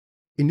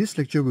In this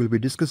lecture, we'll be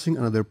discussing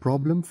another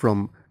problem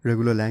from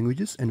regular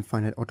languages and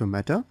finite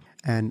automata,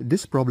 and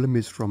this problem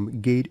is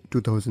from GATE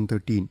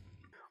 2013.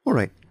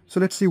 Alright, so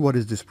let's see what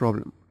is this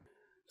problem.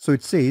 So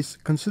it says,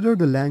 consider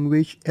the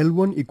language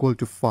L1 equal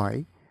to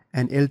phi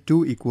and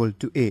L2 equal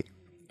to A.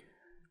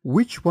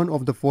 Which one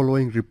of the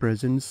following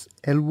represents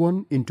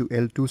L1 into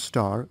L2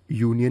 star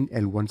union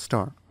L1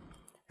 star?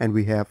 And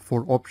we have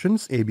four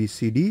options A, B,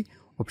 C, D.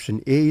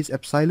 Option A is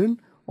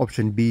epsilon,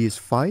 option B is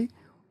phi,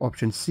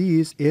 option C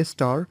is A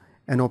star,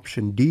 and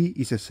option D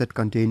is a set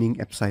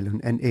containing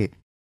epsilon and A.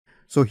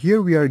 So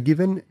here we are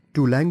given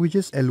two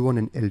languages L1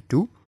 and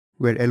L2,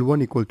 where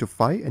L1 equal to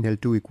phi and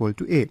L2 equal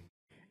to A.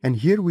 And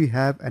here we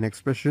have an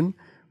expression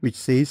which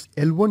says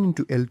L1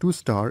 into L2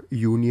 star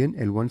union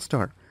L1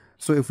 star.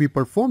 So if we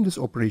perform this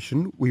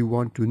operation, we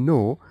want to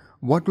know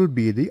what will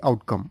be the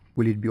outcome.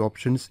 Will it be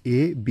options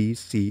A, B,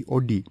 C,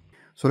 or D?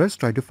 So let's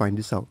try to find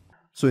this out.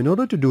 So in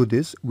order to do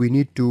this, we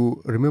need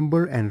to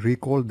remember and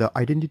recall the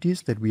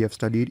identities that we have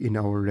studied in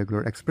our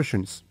regular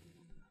expressions.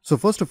 So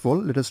first of all,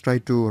 let us try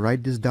to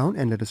write this down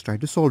and let us try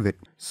to solve it.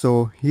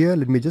 So here,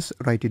 let me just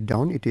write it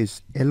down. It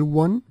is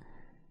L1,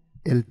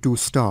 L2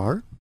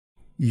 star,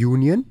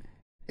 union,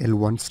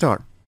 L1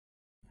 star.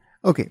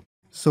 Okay,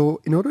 so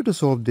in order to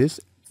solve this,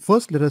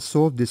 first let us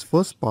solve this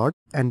first part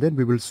and then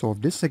we will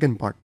solve this second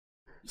part.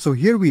 So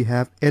here we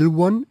have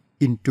L1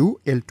 into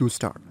L2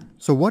 star.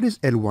 So what is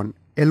L1?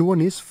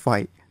 L1 is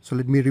phi. So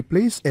let me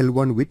replace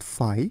L1 with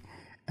phi,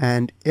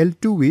 and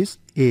L2 is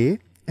A,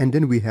 and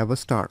then we have a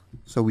star.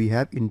 So we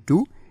have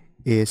into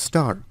A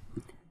star,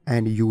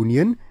 and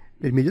union,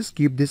 let me just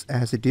keep this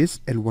as it is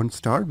L1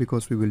 star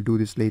because we will do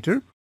this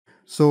later.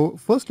 So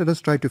first let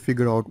us try to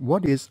figure out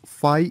what is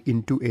phi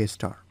into A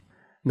star.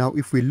 Now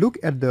if we look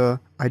at the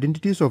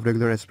identities of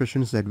regular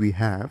expressions that we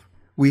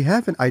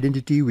have an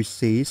identity which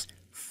says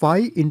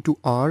phi into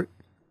R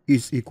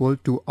is equal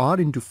to R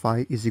into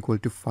phi is equal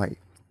to phi.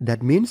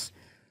 That means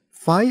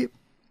phi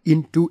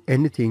into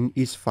anything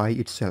is phi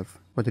itself.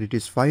 Whether it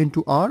is phi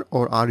into R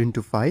or R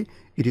into phi,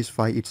 it is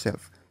phi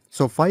itself.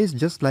 So phi is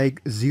just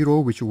like 0,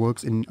 which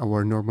works in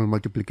our normal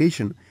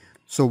multiplication.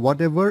 So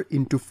whatever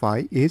into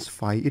phi is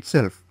phi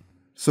itself.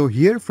 So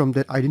here from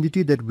that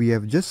identity that we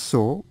have just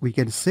saw, we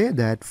can say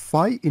that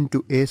phi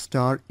into A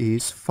star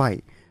is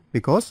phi,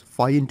 because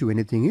phi into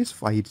anything is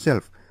phi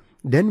itself.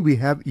 Then we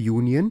have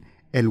union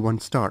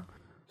L1 star.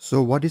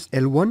 So what is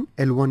L1?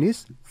 L1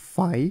 is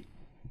phi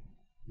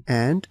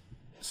and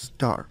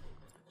star.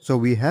 So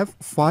we have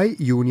phi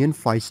union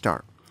phi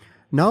star.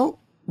 Now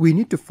we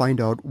need to find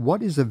out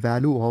what is the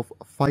value of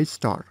phi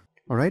star.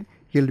 Alright,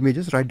 here let me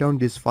just write down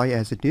this phi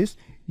as it is,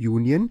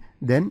 union,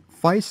 then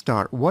phi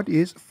star. What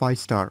is phi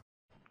star?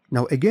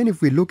 Now again,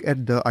 if we look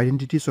at the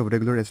identities of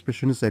regular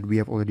expressions that we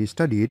have already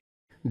studied,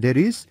 there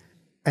is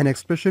an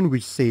expression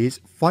which says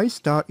phi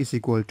star is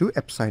equal to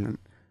epsilon.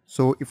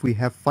 So if we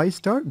have phi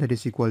star, that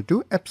is equal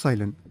to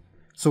epsilon.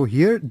 So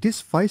here,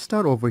 this phi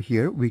star over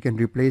here, we can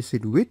replace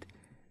it with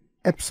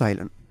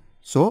epsilon.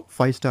 So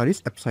phi star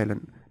is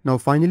epsilon. Now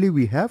finally,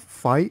 we have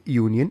phi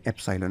union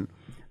epsilon.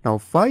 Now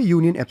phi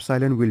union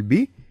epsilon will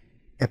be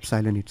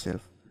epsilon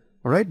itself.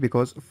 Alright,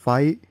 because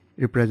phi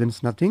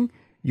represents nothing.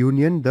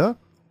 Union, the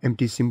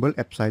empty symbol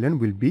epsilon,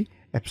 will be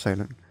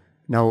epsilon.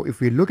 Now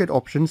if we look at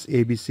options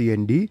A, B, C,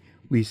 and D,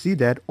 we see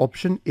that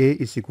option A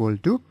is equal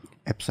to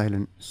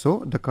epsilon.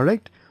 So the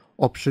correct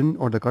option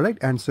or the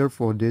correct answer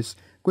for this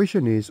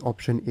question is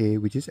option A,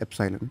 which is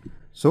epsilon.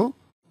 So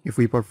if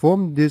we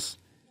perform this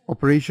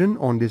operation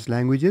on these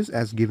languages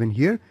as given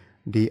here,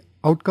 the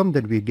outcome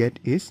that we get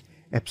is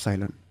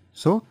epsilon.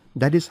 So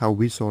that is how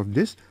we solve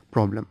this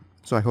problem.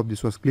 So I hope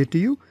this was clear to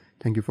you.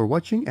 Thank you for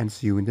watching and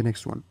see you in the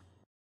next one.